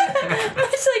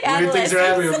 Much like Weird things are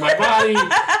happening with my body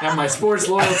and my sports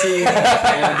loyalty,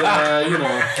 and, you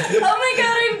know. Oh my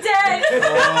god, I'm dead. Oh,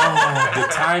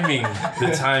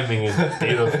 the timing is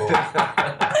beautiful.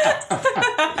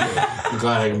 I'm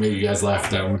glad I can make you guys laugh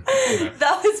at that one.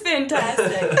 That was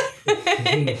fantastic.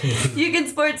 You can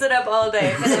sports it up all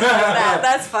day. Finish like that.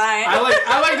 That's fine. I like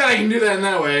that I can do that in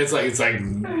that way. It's like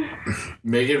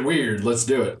make it weird. Let's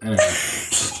do it. Anyway.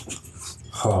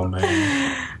 Oh,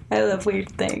 man. I love weird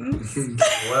things.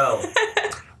 Well,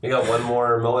 we got one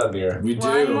more Moab beer. We do.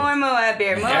 One more Moab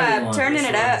beer. Moab, Everyone, turning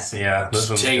it up. Yeah, this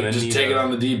one's Take gonna need it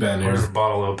on the deep end Where's here. the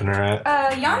bottle opener at?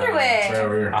 Yonder way. Right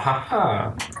over here.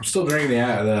 Aha. I'm still drinking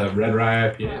the Red Rye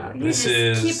IPA. You This just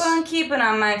is- keep on keeping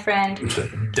on, my friend.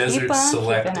 Desert Keep on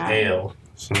Select keeping on. Ale.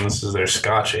 So this is their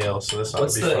Scotch ale. So this ought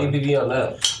What's to the be fun. ABV on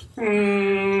that?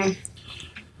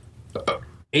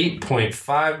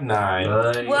 8.59.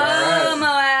 Nice. Whoa,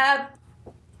 Moab.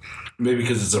 Maybe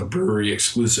because it's a brewery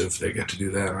exclusive, they get to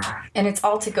do that. Huh? And it's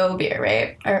all to go beer,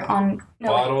 right? Or on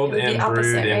Bottled it would be and opposite,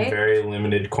 brewed in right? very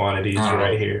limited quantities Oh.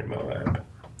 right here in Moab.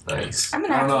 Nice. I'm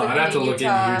gonna I have don't know. to look I'd have to into look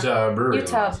into Utah brewery.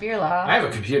 Utah laws. beer law. I have a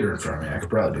computer in front of me. I could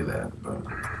probably do that. But...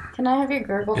 Can I have your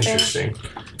gurgle fish? Interesting.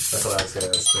 That's what I was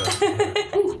gonna say.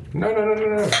 No.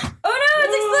 Oh no,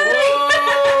 it's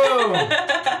exploding!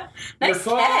 Nice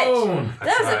Your catch. phone.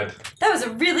 That was a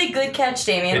really good catch,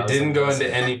 Damien. It didn't go into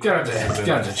any. Got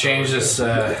to change this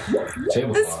This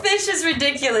tablecloth. fish is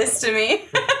ridiculous to me.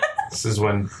 This is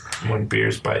when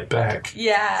beers bite back.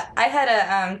 Yeah, I had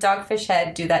a dogfish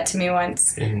head do that to me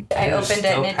once. And I you're opened it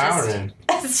still and it powering.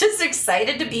 It's just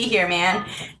excited to be here, man.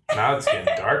 Now it's getting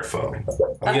dark foam.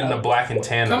 I'm getting the black and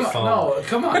tan Come of on, foam. no,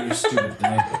 come on, you stupid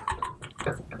thing.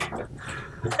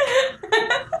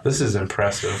 This is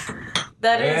impressive.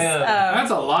 That is.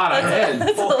 That's a lot of head.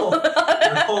 Your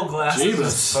whole glass is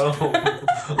Jesus. just foam.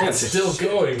 It's Still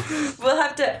going. We'll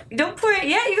have to. Don't pour it.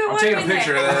 Yeah, you got I'm one taking a in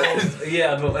picture there. of that.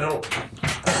 Yeah, but I don't.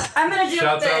 I'm gonna do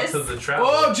Shouts out this. to the travel.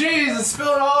 Oh, jeez, it's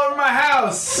spilling all over my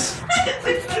house.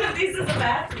 Which one of these is the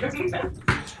bathroom?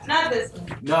 Not this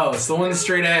one. No, it's the one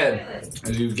straight ahead.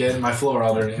 As you get in my floor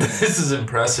already. This is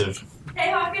impressive. Hey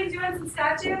Hawkins, you want some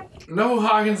scotch ale? No,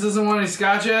 Hawkins doesn't want any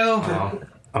Scotch ale.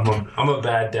 Oh, I'm a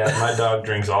bad dad. My dog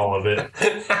drinks all of it.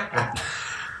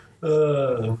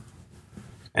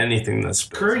 Anything that's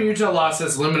Current Utah law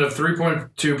says limit of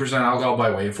 3.2% alcohol by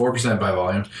weight, 4% by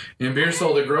volume, in beer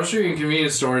sold at grocery and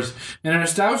convenience stores, and in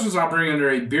establishments operating under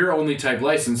a beer-only type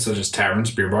license, such as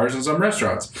taverns, beer bars, and some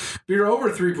restaurants. Beer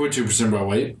over 3.2% by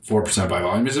weight, 4% by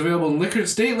volume, is available in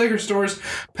state liquor stores,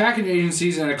 packaging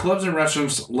agencies, and at clubs and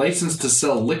restaurants licensed to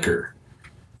sell liquor.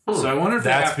 So I wonder if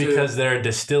that's they have because they're a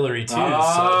distillery too, so they're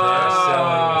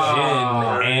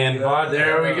selling gin and vodka.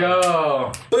 There we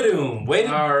go. Boom! Way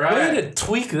to, All right. way to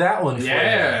tweak that one.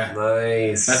 Yeah.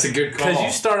 Nice. That's a good call. Because you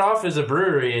start off as a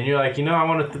brewery and you're like, I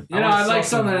want to. I'd like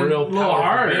something a little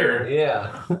harder.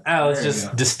 Yeah. Let's There you just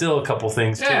go. distill a couple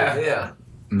things Yeah. Yeah.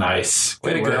 Nice.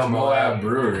 Way to Good go, work, Moab.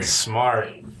 Brewery. too. Smart.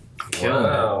 Killing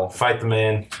Wow. Fight the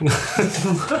man. it.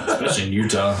 Especially in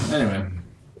Utah. Anyway.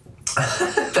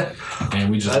 And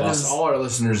we just That lost is- all our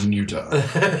listeners in Utah.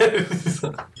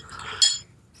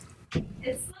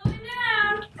 It's slowing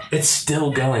down. It's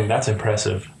still going. That's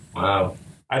impressive. Wow.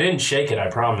 I didn't shake it, I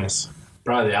promise.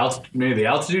 Probably maybe the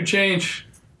altitude change.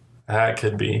 That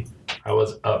could be. I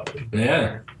was up.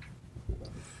 Yeah.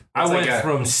 I It's went like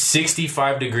from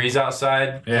 65 degrees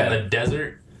outside Yeah. in the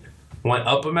desert, went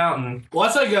up a mountain. Well,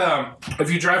 that's like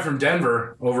if you drive from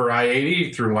Denver over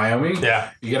I-80 through Wyoming. Yeah.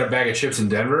 You get a bag of chips in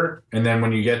Denver, and then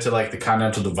when you get to like the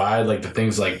Continental Divide, like the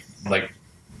things like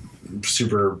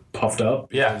super puffed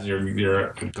up. Yeah. Because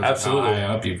you're Absolutely. how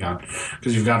high up you've gone,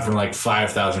 because you've gone from like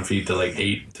 5,000 feet to like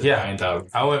 8 to Yeah. 9,000.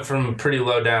 I went from pretty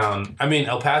low down. I mean,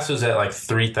 El Paso's at like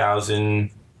 3,000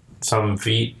 some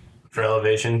feet for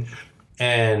elevation.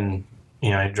 And,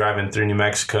 you know, you're driving through New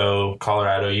Mexico,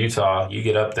 Colorado, Utah, you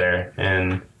get up there.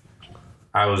 And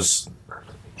I was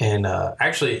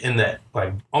actually in the,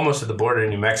 like, almost at the border of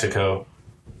New Mexico.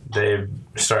 They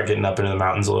start getting up into the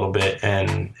mountains a little bit.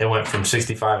 And it went from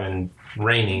 65 and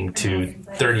raining to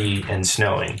 30 and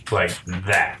snowing. Like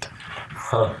that.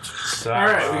 Huh. So, All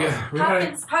right, we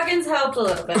got Hawkins helped a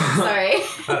little bit. Sorry.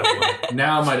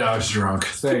 now my dog's drunk.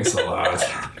 Thanks a lot.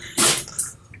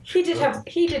 He did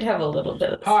have a little bit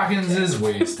of Hawkins is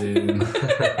wasted.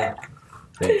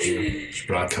 Thank you. Should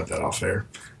probably cut that off there.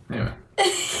 Anyway.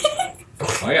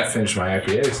 Well, I got to finish my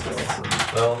IPA still. So.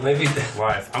 Well, maybe.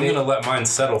 life. I'm gonna let mine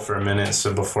settle for a minute,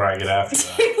 so before I get after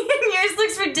that. Yours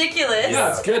looks ridiculous.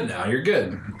 Yeah, it's good now. You're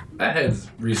good. That head's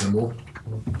reasonable.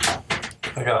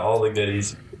 I got all the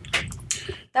goodies.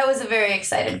 That was a very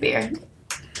excited beer.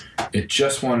 It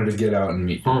just wanted to get out and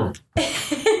meet.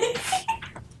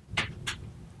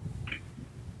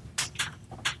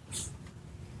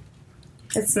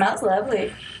 It smells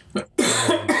lovely.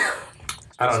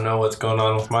 I don't know what's going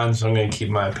on with mine, so I'm gonna keep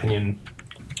my opinion.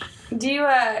 Do you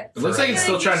It looks like it's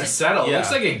still trying to settle. It Yeah.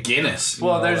 looks like a Guinness. you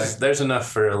Well, know, there's enough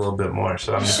for a little bit more,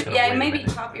 so I'm just gonna yeah, wait a maybe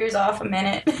minute. top yours off a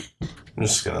minute. I'm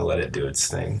just gonna let it do its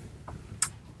thing.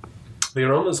 The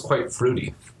aroma is quite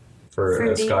fruity for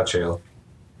Fruity. a Scotch ale.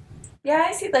 Yeah,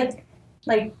 I see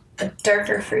like the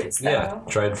darker fruits though. Yeah,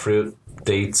 dried fruit,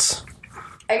 dates.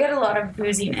 I get a lot of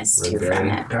booziness too from Very-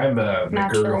 it. kind of a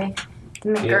Naturally. The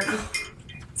McGurgle.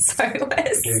 Sorry,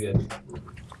 Wes. You're good.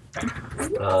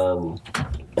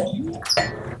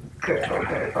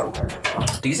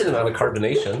 Decent amount of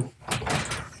carbonation.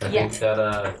 I Yeah. think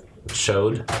that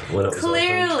showed when it was open.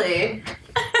 Clearly.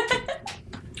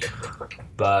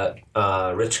 But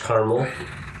rich caramel,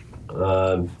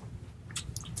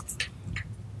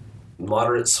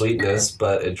 moderate sweetness,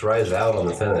 but it dries out on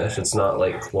the finish. It's not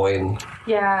like cloying.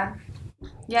 Yeah.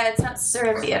 Yeah, it's not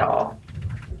syrupy at all.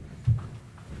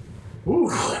 Ooh.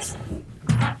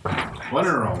 What an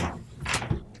aroma.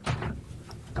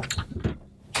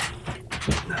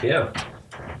 Yeah.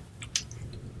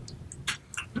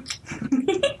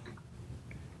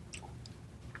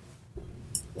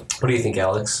 What do you think,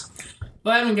 Alex?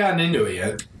 Well, I haven't gotten into it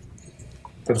yet.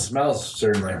 But the smells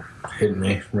certainly hitting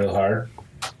me real hard.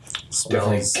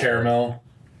 Definitely Smells caramel,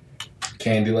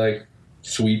 candy-like,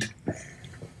 sweet.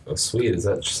 oh, sweet. Is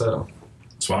that so?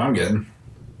 That's what I'm getting.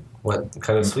 What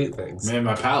kind of sweet things? Man,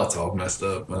 my palate's all messed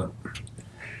up, but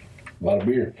a lot of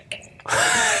beer.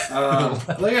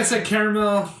 Like I said,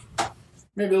 caramel,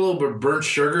 maybe a little bit of burnt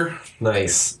sugar.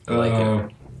 Nice. I like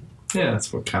it. Yeah,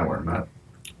 that's what kind of where I'm at.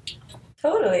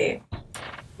 Totally.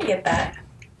 I get that.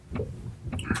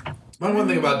 One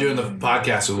thing about doing the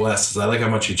podcast with Wes is I like how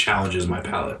much he challenges my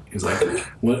palate. He's like,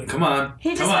 "What? Come on, He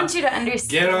just come on, wants you to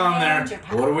understand. get on there. your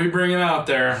palate. What are we bringing out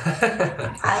there?"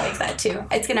 I like that too.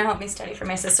 It's gonna help me study for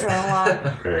my sister-in-law.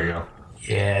 There you go.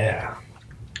 Yeah,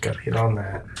 gotta get on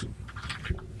that.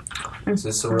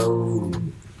 Cicero.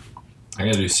 I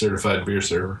gotta do certified beer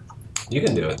server. You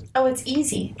can do it. Oh, it's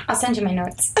easy. I'll send you my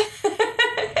notes.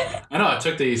 I know. I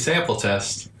took the sample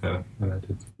test. Yeah, and I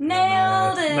did.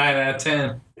 Nailed it. 9 out of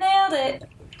 10. Nailed it.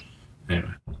 Anyway,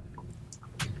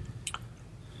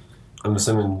 I'm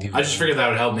assuming you. I just figured that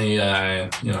would help me.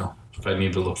 If I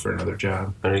need to look for another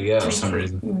job There you for go. some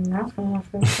reason.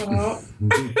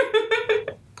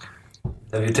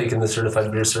 Have you taken the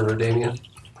certified beer server, Damien?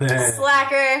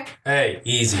 Slacker. Hey,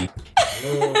 easy.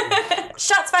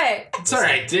 Shots fired. It's all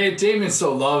right. Damien's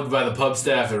so loved by the pub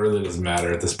staff, it really doesn't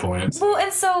matter at this point. Well,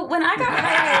 and so when I got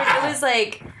hired, it was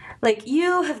like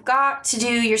you have got to do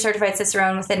your certified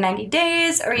Cicerone within 90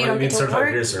 days, or you don't mean get to certified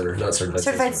work. beer server, not certified.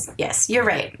 Certified. Cicero. Yes, you're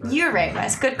right. You're right,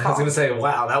 Wes. Good I call. was gonna say,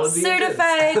 wow, that would be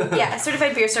Certified. Yeah,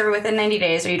 certified beer server within 90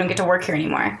 days, or you don't get to work here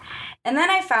anymore. And then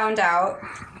I found out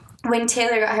when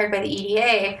Taylor got hired by the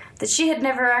EDA that she had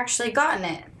never actually gotten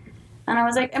it. And I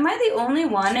was like, am I the only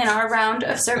one in our round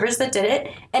of servers that did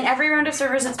it? And every round of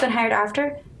servers that's been hired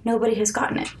after, nobody has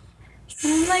gotten it.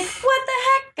 And I'm like, what the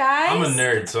heck, guys? I'm a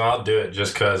nerd, so I'll do it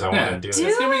just because I want to do it.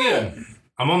 It's gonna be good.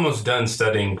 I'm almost done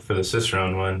studying for the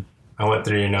Cicerone one. I went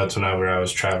through your notes whenever I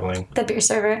was traveling. The beer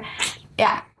server.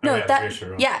 Yeah. No, yeah, that. beer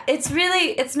server. Yeah, it's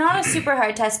not a super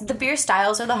hard test. The beer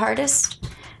styles are the hardest.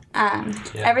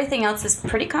 Everything else is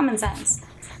pretty common sense.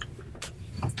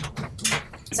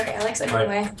 Sorry, Alex, I moved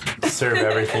away. Serve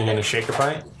everything in a shaker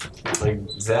pint.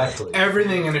 Exactly.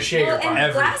 Everything in a shaker Well, and pint.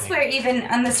 Everything. glassware, even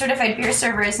on the certified beer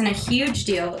server, isn't a huge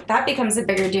deal. That becomes a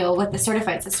bigger deal with the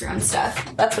certified Cicerone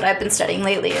stuff. That's what I've been studying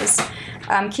lately is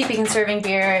keeping and serving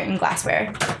beer in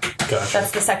glassware. Gotcha.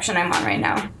 That's the section I'm on right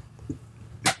now.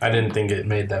 I didn't think it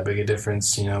made that big a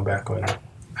difference, back when I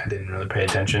didn't really pay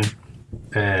attention.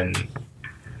 And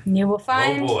You will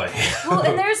find. oh boy. Well,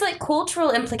 and there's like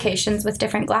cultural implications with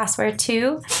different glassware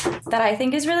too that I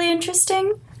think is really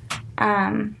interesting.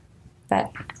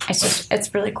 But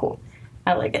it's really cool.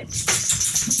 I like it.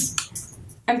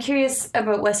 I'm curious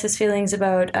about Wes's feelings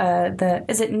about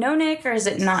is it Nonic or is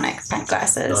it Nonic pint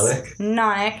glasses?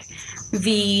 Nonic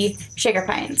v shaker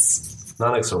pints.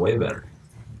 Nonics are way better.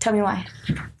 Tell me why.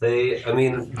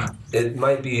 It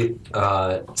might be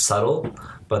subtle,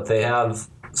 but they have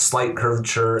slight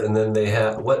curvature, and then they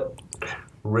have, what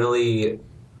really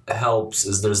helps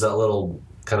is there's that little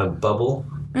kind of bubble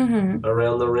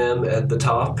around the rim at the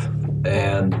top,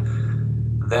 and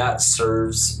that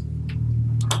serves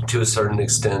to a certain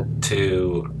extent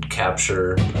to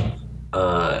capture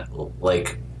volatile,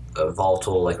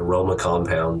 like aroma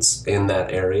compounds in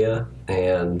that area,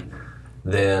 and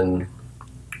then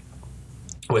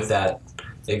with that,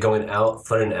 it going out,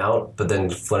 flaring out, but then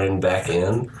flaring back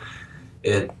in,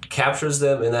 it captures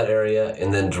them in that area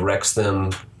and then directs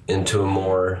them into a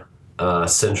more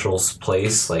central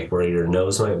place, like where your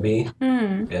nose might be,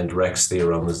 and directs the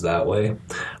aromas that way.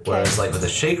 Whereas, like with a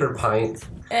shaker pint,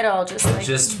 It all just like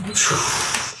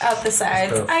out the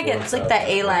sides. I get like that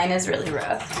A line is really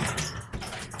rough.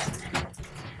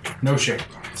 No shaker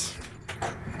pints.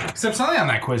 Except something on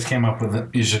that quiz came up with it.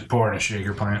 You should pour in a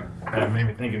shaker pint. That made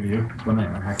me think of you. But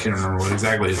anyway, I can't remember what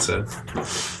exactly it said.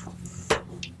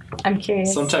 I'm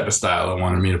curious. Some type of style I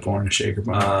wanted me to pour in a shaker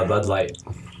pint. Bud Light.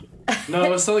 No, it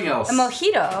was something else. A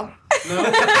mojito. No.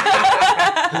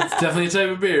 It's definitely a type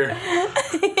of beer. I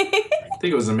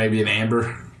think it was maybe an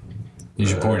amber. You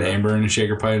should pour an amber in a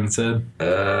shaker pint instead.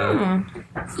 I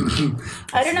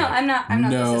don't know. I'm not No.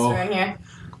 the Cicerone here.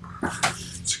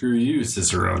 Screw you,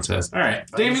 Cicerone test. All right.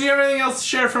 Damon, you have anything else to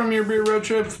share from your beer road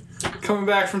trip? Coming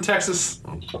back from Texas?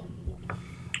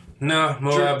 No,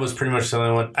 Moab was pretty much the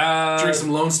only one. Drink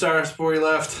some Lone Stars before you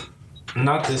left?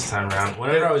 Not this time around.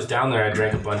 Whenever I was down there, I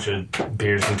drank a bunch of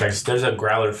beers from Texas. There's a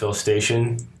growler fill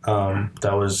station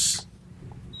that was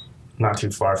not too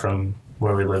far from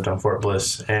where we lived on Fort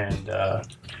Bliss, and I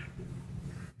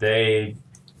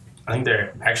think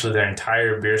their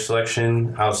entire beer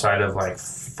selection outside of like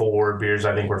 4 beers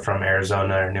I think were from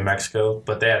Arizona or New Mexico,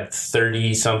 but they had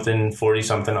 30-something,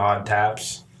 40-something odd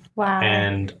taps. Wow.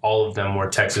 And all of them were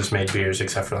Texas-made beers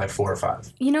except for like 4 or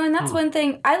 5. And that's one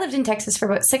thing. I lived in Texas for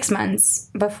about 6 months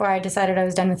before I decided I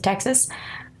was done with Texas.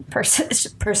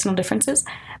 Personal differences.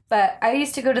 But I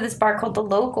used to go to this bar called The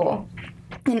Local.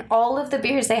 And all of the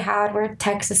beers they had were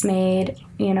Texas-made,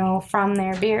 from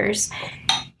their beers.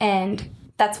 And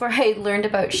that's where I learned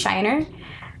about Shiner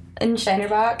and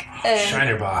Shinerbach.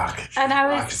 Shinerbach. And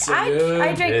I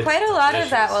drank It's quite a lot delicious. of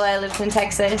that while I lived in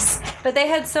Texas. But they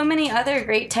had so many other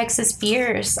great Texas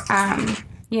beers. It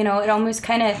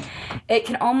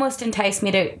can almost entice me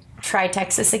to try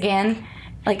Texas again.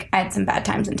 Like, I had some bad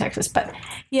times in Texas, but,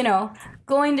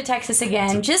 going to Texas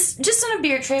again, just on a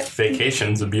beer trip.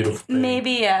 Vacation's a beautiful thing.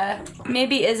 Maybe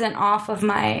isn't off of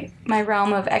my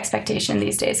realm of expectation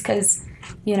these days, because,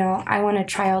 I want to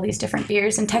try all these different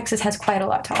beers, and Texas has quite a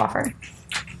lot to offer.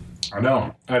 I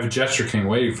know. I have a Gesture King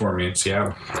waiting for me in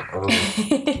Seattle.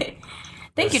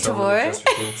 Thank you, Tavor.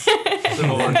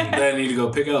 That I need to go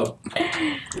pick up.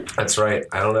 That's right.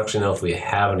 I don't actually know if we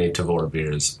have any Tavor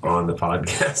beers on the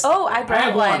podcast. Oh, I brought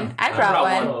have one. one. I brought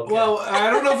one. Okay. Well, I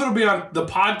don't know if it'll be on the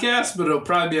podcast, but it'll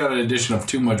probably be on an edition of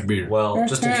Too Much Beer. Well,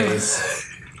 just in case.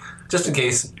 Just in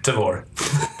case, Tavor.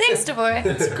 Thanks, Tavor.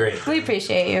 It's great. We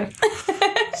appreciate you.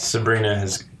 Sabrina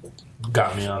has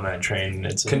got me on that train.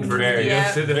 It's a very,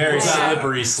 Yeah. very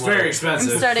slippery It's slope. very I'm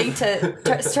expensive. starting to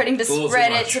little too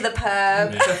spread it much. to the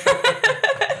pub.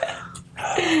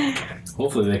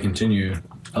 Hopefully they continue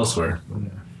elsewhere.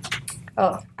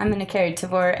 Oh, I'm gonna carry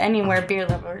Tavor anywhere beer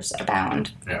lovers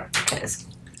abound, Yeah. because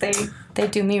they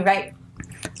do me right.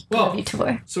 Love you,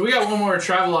 Tavor. So we got one more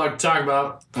travelogue to talk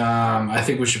about. I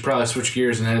think we should probably switch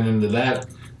gears and head into that.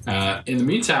 In the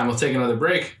meantime, we'll take another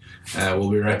break. We'll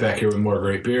be right back here with more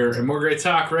great beer and more great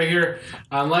talk right here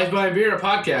on Life by Beer, a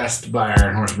podcast by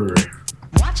Iron Horse Brewery.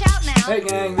 Watch out now. Hey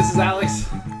gang, this is Alex.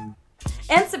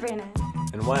 And Sabrina.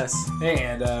 And Wes. Hey,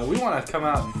 and we want to come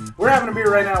out. We're having a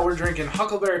beer right now. We're drinking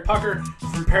Huckleberry Pucker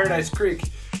from Paradise Creek.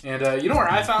 And you know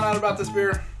where I found out about this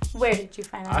beer? Where did you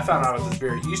find out? I found out about this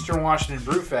beer at Eastern Washington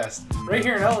Brew Fest, right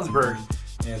here in Ellensburg.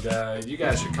 And you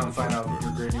guys should come find out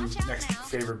your great new next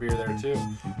favorite beer there too.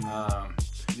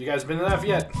 You guys been to that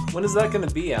yet? When is that going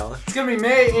to be, Alan? It's gonna be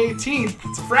May 18th.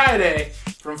 It's a Friday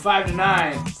from 5 to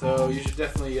 9. So you should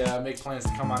definitely make plans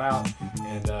to come on out.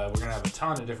 And we're gonna have a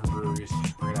ton of different breweries.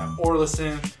 We're gonna have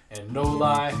Orlison and No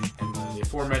Lie and the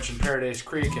aforementioned Paradise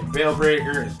Creek and Bale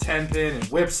Breaker and Tenpin and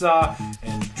Whipsaw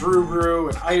and Drew Brew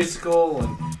and Icicle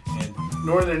and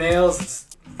Northern Ales.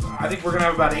 I think we're gonna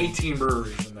have about 18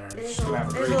 breweries in there. It's just gonna have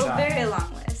a great There's a time. very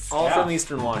long list. All Yeah. from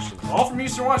Eastern Washington. All from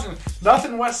Eastern Washington.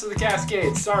 Nothing west of the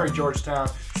Cascades. Sorry, Georgetown.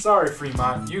 Sorry,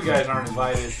 Fremont. You guys aren't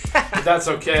invited. But that's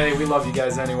okay. We love you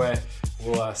guys anyway.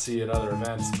 We'll see you at other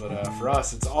events. But for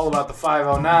us, it's all about the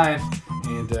 509.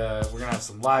 And we're going to have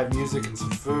some live music and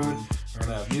some food. We're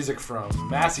going to have music from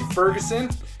Massey Ferguson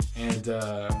and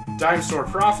Dime Store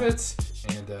Profits.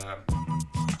 And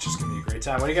it's just going to be a great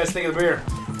time. What do you guys think of the beer?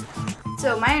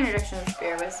 So my introduction to this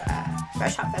beer was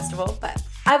Fresh Hop Festival, but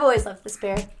I've always loved this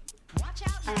beer.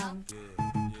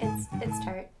 It's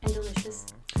tart and delicious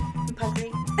and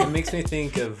puckery. It makes me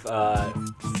think of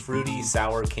fruity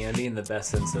sour candy in the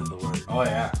best sense of the word. Oh,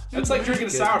 yeah. It's like drinking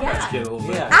a Sour Patch Yeah. Kid a little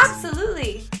bit. Yeah.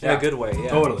 Absolutely. In a good way, yeah.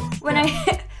 Totally. When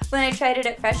I tried it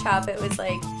at Fresh Hop, it was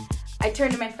like I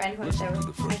turned to my friend who was there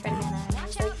with my friend Hannah, and I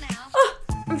was like, "Oh,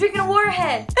 I'm drinking a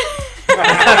Warhead."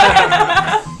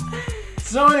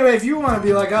 So anyway, if you want to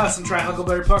be like us and try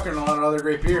Huckleberry Pucker and a lot of other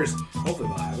great beers, hopefully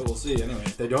they'll have it. We'll see. Anyway,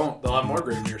 if they don't, they'll have more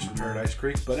great beers from Paradise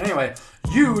Creek. But anyway,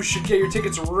 you should get your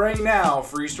tickets right now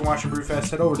for Eastern Washington Brew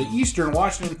Fest. Head over to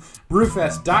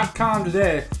easternwashingtonbrewfest.com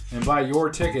today and buy your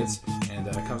tickets. And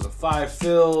it comes with 5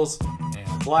 fills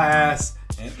and glass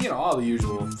and, you know, all the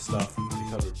usual stuff that you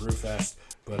cover at Brewfest.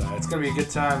 But it's going to be a good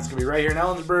time. It's going to be right here in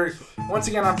Ellensburg. Once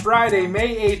again on Friday,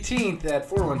 May 18th at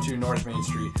 412 North Main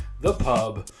Street, the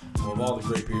pub. We'll have all the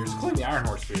great beers, including the Iron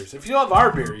Horse beers. If you love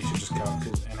our beer, you should just come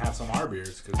and have some of our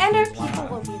beers. And our people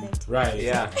will be there too. Right.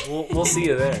 Yeah, Exactly. we'll see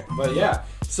you there. But yeah.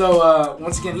 So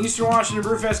once again, Eastern Washington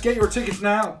Brewfest, get your tickets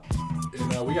now.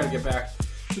 And we got to get back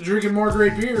to drinking more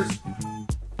great beers.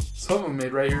 Some of them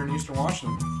made right here in Eastern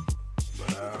Washington.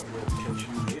 But we'll catch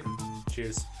you later.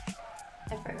 Cheers.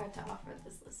 I forgot to offer this.